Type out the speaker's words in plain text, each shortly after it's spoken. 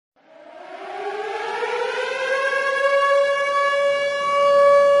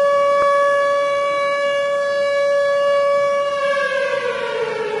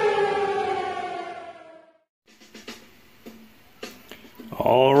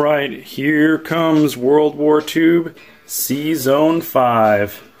Alright, here comes WWTube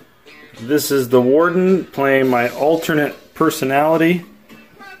SZ5. This is the Warden playing my alternate personality.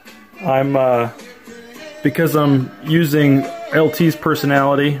 Because I'm using LT's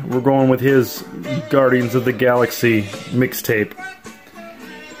personality, we're going with his Guardians of the Galaxy mixtape.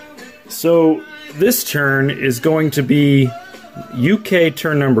 So this turn is going to be UK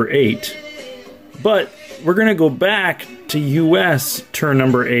turn number 8, but we're going to go back to US turn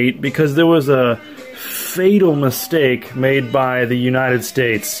number 8 because there was a fatal mistake made by the United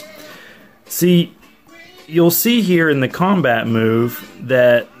States. See, you'll see here in the combat move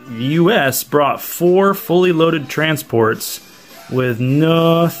that the US brought 4 fully loaded transports with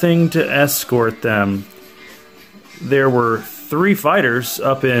nothing to escort them. There were 3 fighters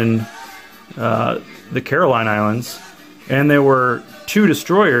up in the Caroline Islands, and there were 2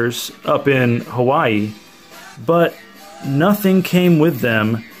 destroyers up in Hawaii, but nothing came with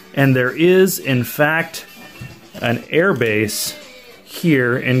them, and there is, in fact, an airbase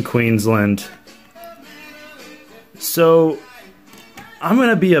here in Queensland. So I'm going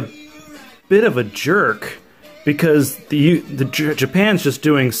to be a bit of a jerk because Japan's just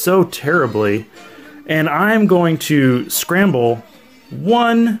doing so terribly, and I'm going to scramble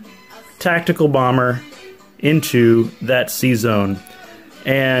 1 tactical bomber into that sea zone.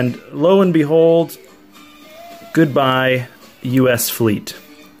 And lo and behold, goodbye, US fleet.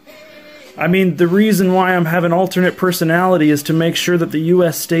 I mean, the reason why I'm having alternate personality is to make sure that the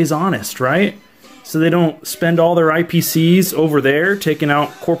US stays honest, right? So they don't spend all their IPCs over there taking out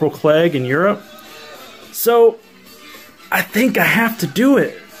Corporal Clegg in Europe. So I think I have to do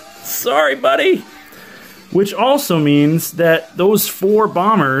it. Sorry, buddy. Which also means that those 4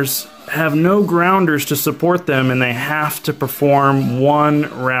 bombers have no grounders to support them, and they have to perform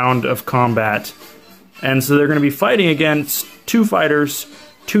 1 round of combat. And so they're going to be fighting against 2 fighters,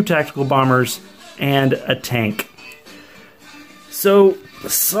 2 tactical bombers, and a tank. So,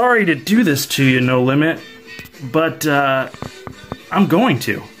 sorry to do this to you, No Limit, but I'm going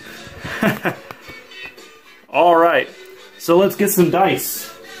to. Alright, so let's get some dice.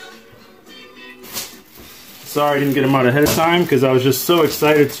 Sorry I didn't get them out ahead of time because I was just so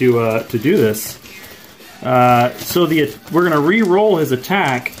excited to do this. So we're going to re-roll his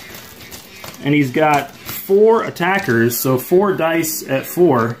attack, and he's got 4 attackers, so 4 dice at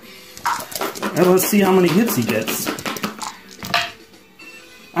 4. And let's see how many hits he gets.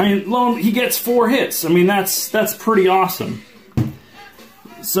 I mean, he gets 4 hits. I mean, that's pretty awesome.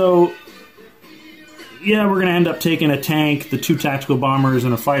 So, yeah, we're going to end up taking a tank, the 2 tactical bombers,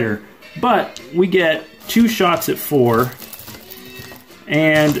 and a fighter. But we get 2 shots at 4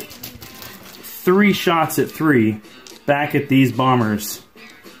 and 3 shots at 3 back at these bombers.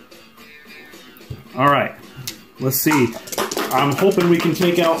 Alright, let's see. I'm hoping we can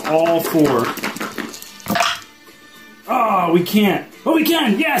take out all 4. Oh, we can't. Oh, we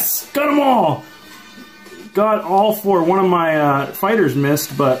can! Yes! Got them all! Got all 4. One of my fighters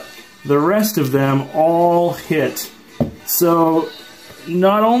missed, but the rest of them all hit. So,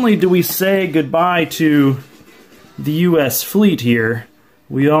 not only do we say goodbye to the US fleet here,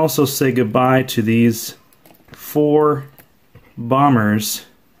 we also say goodbye to these 4 bombers.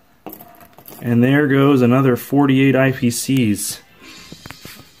 And there goes another 48 IPCs.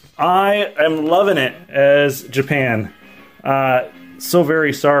 I am loving it as Japan. So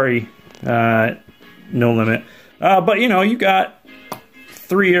very sorry, No Limit. But you know, you got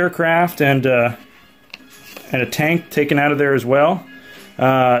 3 aircraft and a tank taken out of there as well.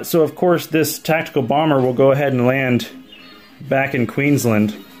 So of course this tactical bomber will go ahead and land back in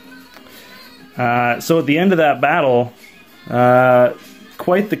Queensland. So at the end of that battle,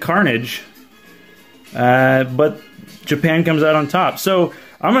 quite the carnage, but Japan comes out on top. So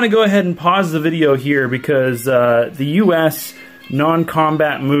I'm going to go ahead and pause the video here because the US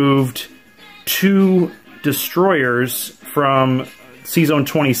non-combat moved 2 destroyers from C-Zone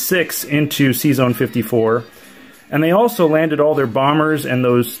 26 into C-Zone 54. And they also landed all their bombers and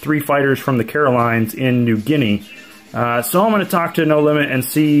those 3 fighters from the Carolines in New Guinea. So I'm going to talk to No Limit and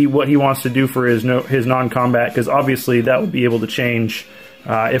see what he wants to do for his non-combat, because obviously that would be able to change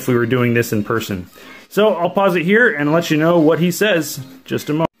if we were doing this in person. So I'll pause it here and let you know what he says just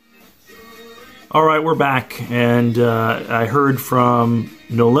a moment. Alright, we're back, and I heard from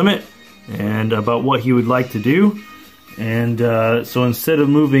No Limit and about what he would like to do. And so instead of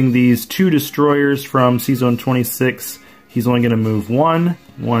moving these 2 destroyers from C-Zone 26, he's only going to move 1,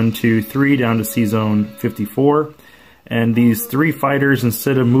 2, 3 down to C-Zone 54. And these 3 fighters,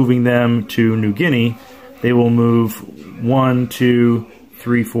 instead of moving them to New Guinea, they will move 1, 2,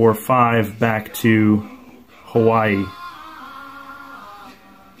 3, 4, 5 back to Hawaii.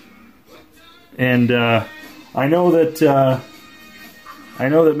 And I know that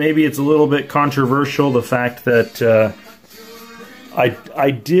maybe it's a little bit controversial, the fact that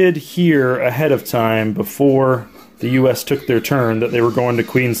I did hear ahead of time, before the U.S. took their turn, that they were going to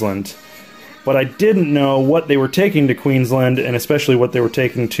Queensland. But I didn't know what they were taking to Queensland, and especially what they were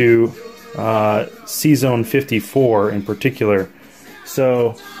taking to C-Zone 54 in particular.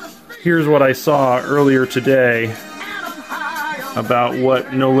 So here's what I saw earlier today about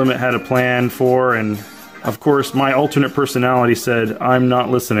what No Limit had a plan for, and of course my alternate personality said I'm not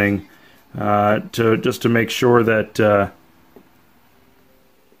listening, just to make sure that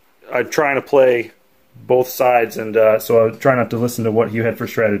I'm trying to play both sides, and so I try not to listen to what you had for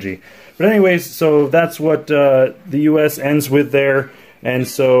strategy. But anyways, so that's what the U.S. ends with there. And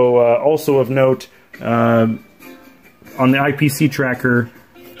so also of note, on the IPC tracker,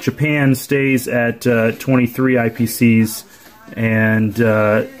 Japan stays at 23 IPCs, and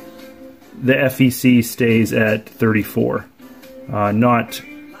the FEC stays at 34, not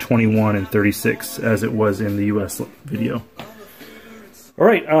 21 and 36 as it was in the US video.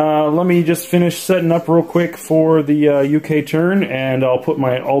 Alright, let me just finish setting up real quick for the UK turn, and I'll put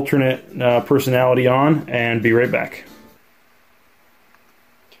my alternate personality on and be right back.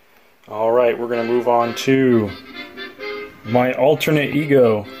 Alright, we're going to move on to my alternate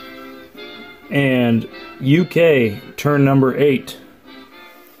ego and UK turn number 8.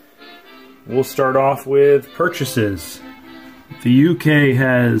 We'll start off with purchases. The UK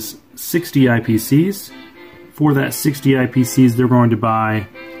has 60 IPCs. For that 60 IPCs, they're going to buy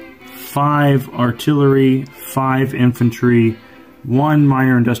 5 artillery, 5 infantry, 1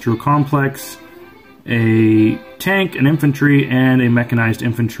 minor industrial complex, a tank, an infantry, and a mechanized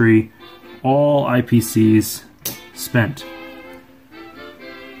infantry. All IPCs spent.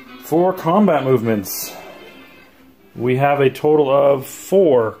 For combat movements, we have a total of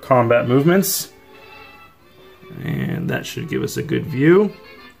 4 combat movements, and that should give us a good view.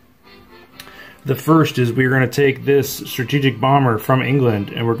 The first is we're going to take this strategic bomber from England,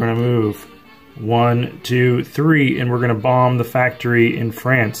 and we're going to move 1, 2, 3, and we're going to bomb the factory in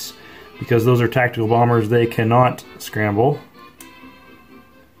France, because those are tactical bombers. They cannot scramble.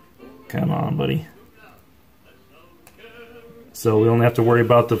 Come on, buddy. So we only have to worry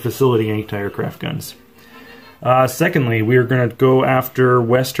about the facility anti-aircraft guns. Secondly, we are going to go after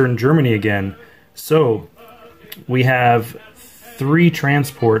Western Germany again. So we have 3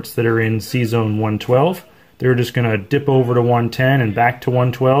 transports that are in C-Zone 112. They're just going to dip over to 110 and back to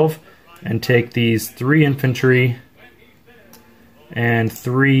 112 and take these 3 infantry and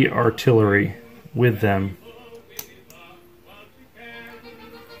 3 artillery with them.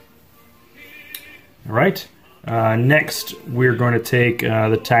 Alright, next we're going to take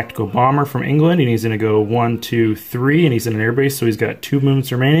the tactical bomber from England, and he's going to go 1, 2, 3, and he's in an airbase, so he's got 2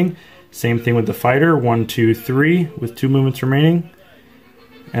 movements remaining. Same thing with the fighter, 1, 2, 3, with 2 movements remaining.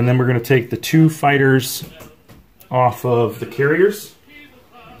 And then we're going to take the 2 fighters off of the carriers.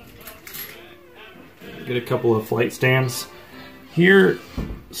 Get a couple of flight stands here.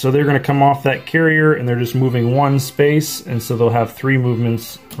 So they're going to come off that carrier, and they're just moving 1 space, and so they'll have 3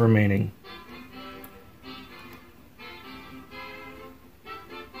 movements remaining.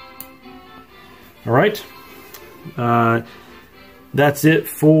 Alright, that's it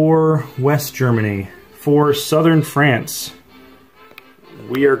for West Germany. For southern France,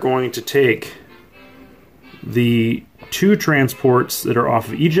 we are going to take the 2 transports that are off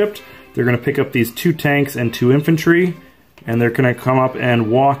of Egypt. They're going to pick up these 2 tanks and 2 infantry, and they're going to come up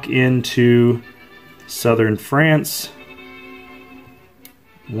and walk into southern France.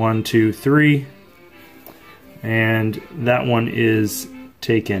 1, 2, 3, and that one is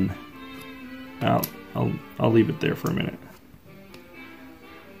taken. I'll leave it there for a minute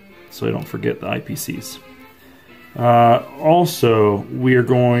so I don't forget the IPCs. Also, we are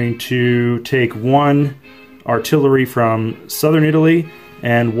going to take 1 artillery from southern Italy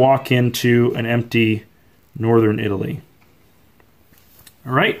and walk into an empty northern Italy.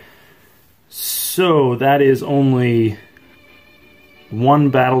 Alright, so that is only 1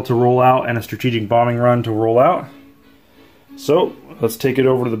 battle to roll out and a strategic bombing run to roll out. So let's take it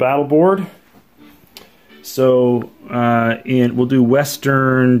over to the battle board. So we'll do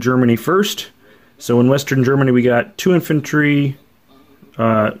Western Germany first. So in Western Germany we got 2 infantry.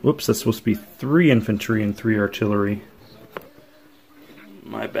 Whoops, that's supposed to be 3 infantry and 3 artillery.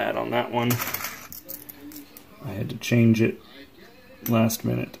 My bad on that one. I had to change it last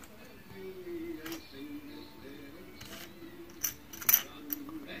minute.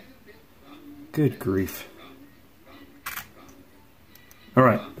 Good grief.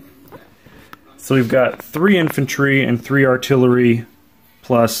 Alright. So we've got 3 infantry and 3 artillery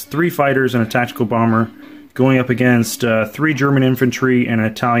plus 3 fighters and a tactical bomber, going up against 3 German infantry and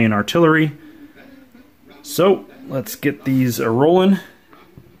Italian artillery. So, let's get these rolling.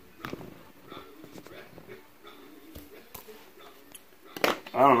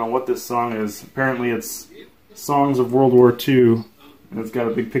 I don't know what this song is. Apparently it's Songs of World War II, and it's got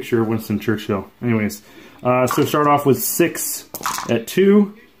a big picture of Winston Churchill. Anyways, so start off with 6 at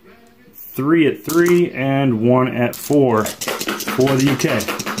 2, 3 at 3, and 1 at 4 for the UK.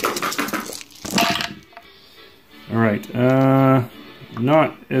 Alright,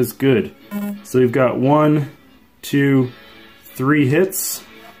 not as good. So we've got 1, 2, 3 hits.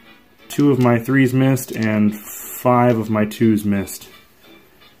 2 of my 3s missed, and 5 of my 2s missed.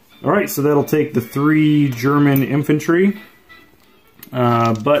 Alright, so that'll take the 3 German infantry,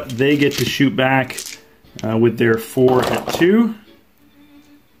 but they get to shoot back with their 4 at 2.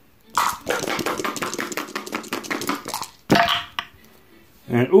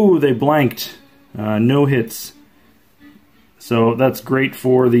 And ooh, they blanked. No hits. So that's great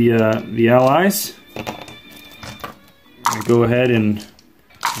for the Allies. I go ahead and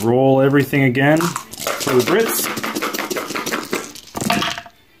roll everything again for the Brits.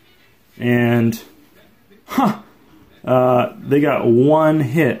 And, they got 1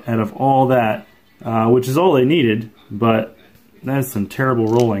 hit out of all that, which is all they needed, but that's some terrible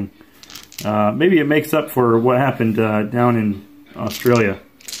rolling. Maybe it makes up for what happened down in Australia.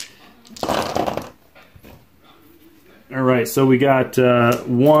 Alright, so we got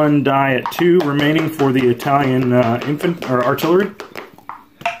 1 die at 2 remaining for the Italian artillery.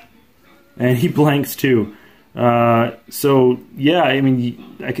 And he blanks too. So yeah, I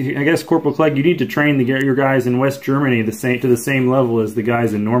mean, I guess Corporal Clegg, you need to train your guys in West Germany to the same level as the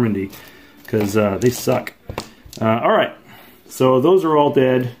guys in Normandy, because they suck. All right, so those are all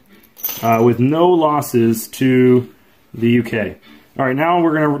dead with no losses to the UK. All right, now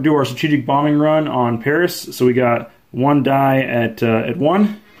we're going to do our strategic bombing run on Paris. So we got 1 die at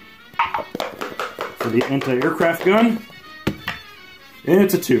 1 for the anti-aircraft gun, and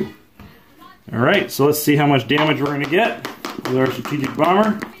it's a 2. Alright, so let's see how much damage we're going to get with our strategic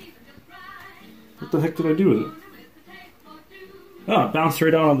bomber. What the heck did I do with it? Oh, it bounced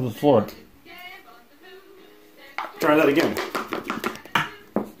right out onto the floor. Try that again.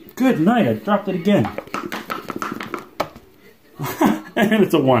 Good night, I dropped it again. And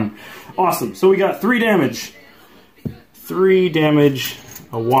it's a 1. Awesome, so we got 3 damage. 3 damage,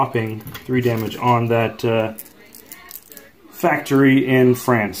 a whopping 3 damage on that factory in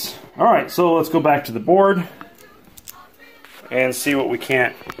France. Alright, so let's go back to the board and see what we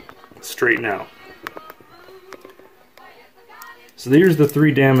can't straighten out. So here's the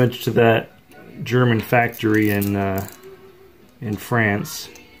 3 damage to that German factory in France.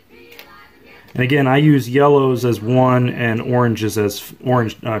 And again, I use yellows as 1 and oranges as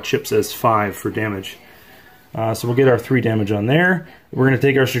chips as 5 for damage. So we'll get our 3 damage on there. We're going to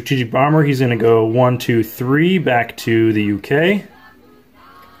take our strategic bomber. He's going to go 1, 2, 3 back to the UK.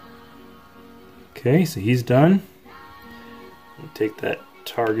 Okay, so he's done. We'll take that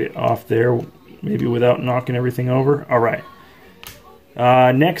target off there, maybe without knocking everything over. All right.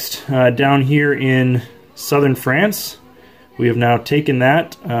 Next, down here in southern France, we have now taken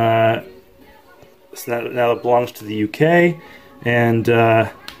that. So that now belongs to the UK, and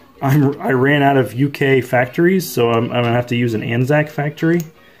I ran out of UK factories, so I'm going to have to use an Anzac factory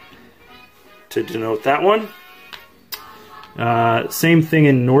to denote that one. Same thing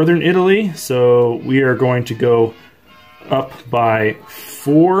in northern Italy, so we are going to go up by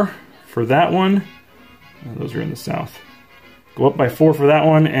 4 for that one. Those are in the south. Go up by 4 for that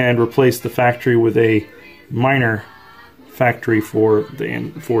one and replace the factory with a minor factory for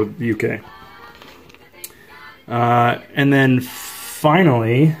the UK. And then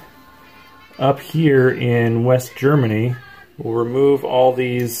finally, up here in West Germany, we'll remove all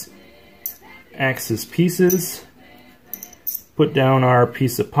these Axis pieces. Put down our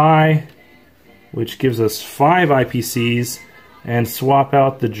piece of pie, which gives us 5 IPCs, and swap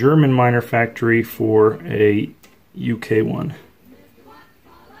out the German minor factory for a UK one.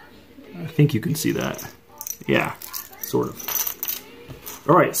 I think you can see that. Yeah, sort of.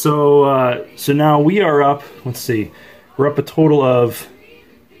 Alright, so now we are up, let's see, we're up a total of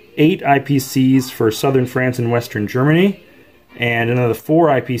 8 IPCs for southern France and western Germany, and another 4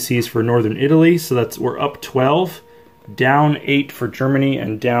 IPCs for northern Italy, so we're up 12. Down 8 for Germany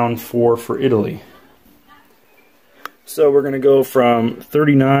and down 4 for Italy. So we're going to go from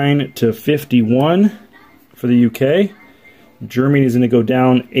 39 to 51 for the UK. Germany is going to go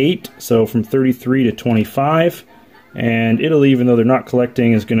down 8, so from 33 to 25. And Italy, even though they're not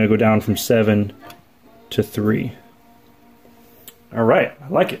collecting, is going to go down from 7 to 3. All right, I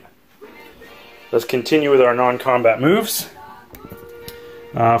like it. Let's continue with our non-combat moves.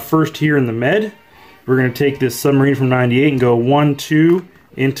 First here in the med, we're going to take this submarine from 98 and go 1-2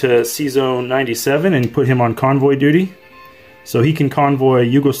 into C-Zone 97 and put him on convoy duty. So he can convoy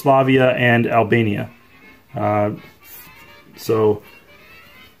Yugoslavia and Albania. So,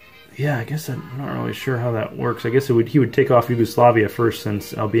 yeah, I guess I'm not really sure how that works. I guess he would take off Yugoslavia first,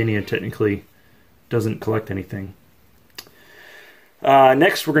 since Albania technically doesn't collect anything.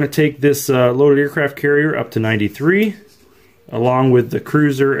 Next, we're going to take this loaded aircraft carrier up to 93, along with the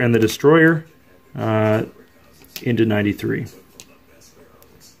cruiser and the destroyer into 93.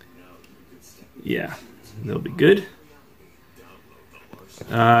 Yeah, they'll be good.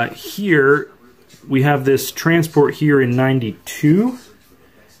 Here, we have this transport here in 92,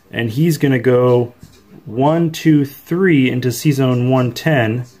 and he's going to go 1, 2, 3 into C-Zone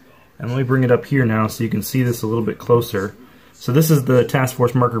 110. And let me bring it up here now so you can see this a little bit closer. So this is the task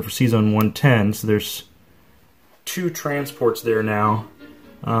force marker for C-Zone 110. So there's 2 transports there now.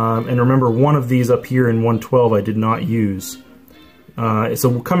 And remember, one of these up here in 112 I did not use.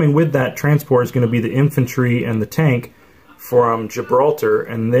 So coming with that transport is going to be the infantry and the tank from Gibraltar,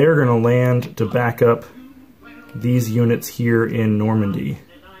 and they're going to land to back up these units here in Normandy.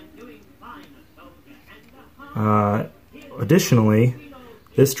 Additionally,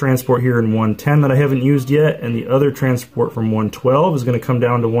 this transport here in 110 that I haven't used yet, and the other transport from 112 is going to come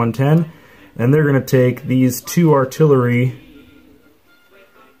down to 110, and they're going to take these 2 artillery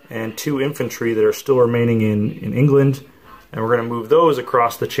and 2 infantry that are still remaining in England, and we're going to move those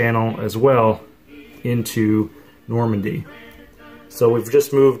across the channel as well into Normandy. So we've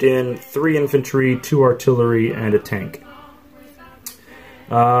just moved in 3 infantry, 2 artillery, and a tank.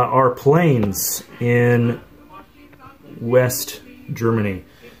 Our planes in West Germany.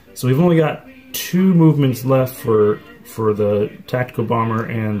 So we've only got 2 movements left for the tactical bomber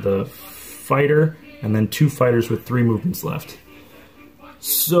and the fighter, and then 2 fighters with 3 movements left.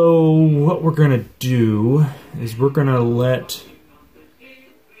 So what we're going to do is we're going to let...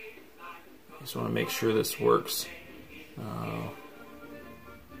 I just want to make sure this works.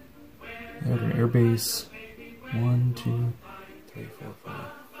 There's an airbase. 1, 2, 3, 4, 5.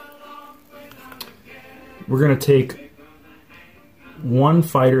 We're going to take 1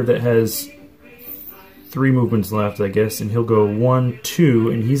 fighter that has 3 movements left, I guess, and he'll go 1,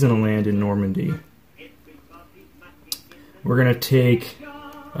 2, and he's going to land in Normandy. We're going to take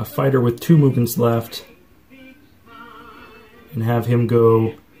a fighter with 2 movements left and have him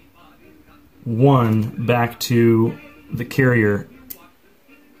go 1 back to the carrier.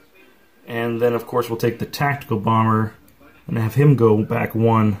 And then, of course, we'll take the tactical bomber and have him go back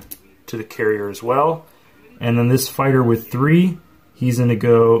 1 to the carrier as well. And then this fighter with 3, he's going to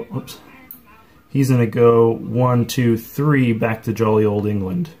go... Oops. He's going to go 1, 2, 3 back to jolly old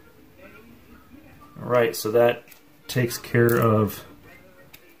England. Alright, so that takes care of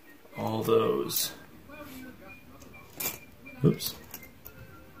all those. Oops.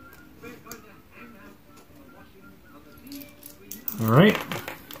 Alright.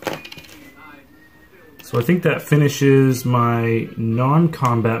 So I think that finishes my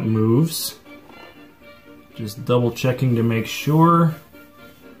non-combat moves. Just double checking to make sure.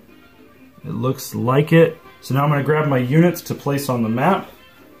 It looks like it. So now I'm going to grab my units to place on the map.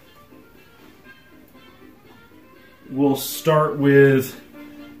 We'll start with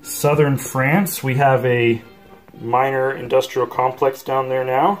southern France. We have a minor industrial complex down there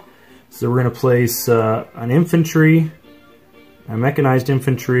now. So we're going to place an infantry, a mechanized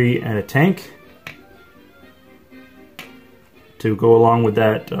infantry, and a tank to go along with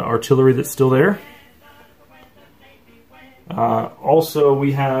that artillery that's still there. Also,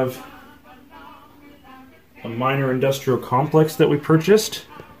 we have a minor industrial complex that we purchased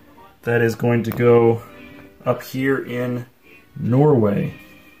that is going to go up here in Norway.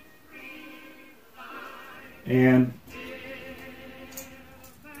 And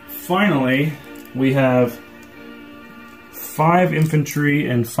finally, we have 5 infantry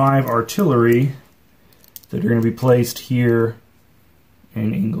and 5 artillery that are going to be placed here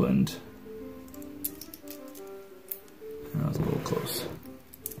in England. That was a little close.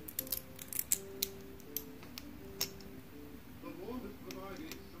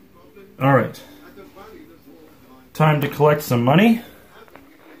 Alright. Time to collect some money.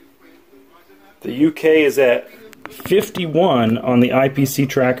 The UK is at 51 on the IPC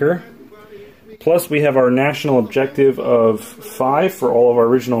tracker. Plus we have our national objective of 5 for all of our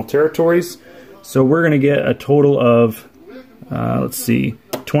original territories. So we're going to get a total of, let's see,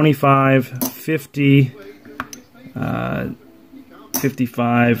 25, 50,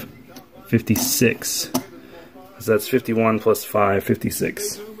 55, 56. So that's 51 plus 5,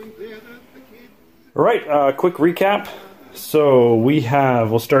 56. Alright, quick recap. So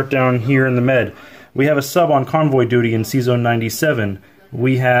we'll start down here in the med. We have a sub on convoy duty in C-Zone 97.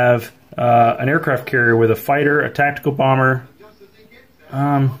 We have an aircraft carrier with a fighter, a tactical bomber.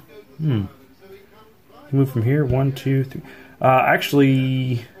 Move from here, 1, 2, 3.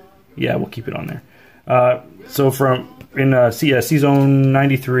 Actually, yeah, we'll keep it on there. So in C-Zone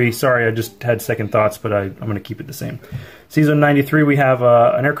 93, sorry, I just had second thoughts, but I'm going to keep it the same. C-Zone 93, we have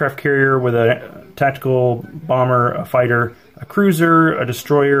an aircraft carrier with a tactical bomber, a fighter, a cruiser, a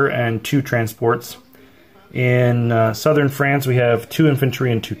destroyer, and 2 transports. In southern France, we have 2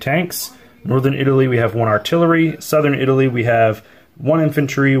 infantry and 2 tanks. Northern Italy, we have 1 artillery. Southern Italy, we have 1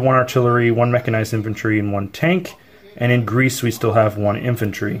 infantry, 1 artillery, 1 mechanized infantry, and 1 tank. And in Greece, we still have 1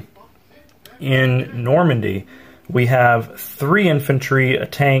 infantry. In Normandy, we have 3 infantry, a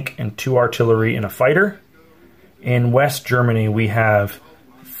tank, and 2 artillery, and a fighter. In West Germany, we have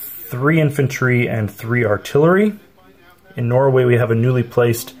 3 infantry and 3 artillery. In Norway, we have a newly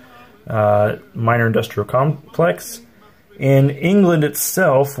placed minor industrial complex. In England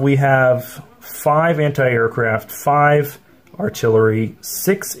itself, we have 5 anti-aircraft, 5 artillery,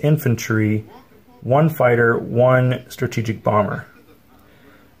 6 infantry, 1 fighter, 1 strategic bomber.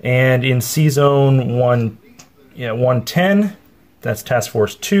 And in C-Zone 110, that's Task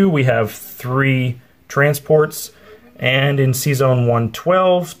Force 2, we have 3 transports. And in C-Zone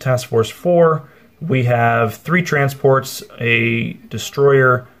 112, Task Force 4, we have 3 transports, a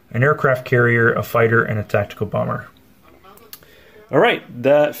destroyer, an aircraft carrier, a fighter, and a tactical bomber. Alright,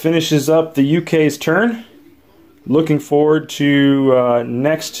 that finishes up the UK's turn. Looking forward to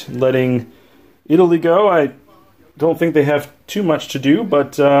next letting Italy go. I don't think they have too much to do,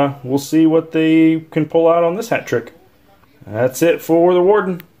 but we'll see what they can pull out on this hat trick. That's it for the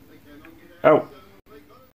Warden. Out.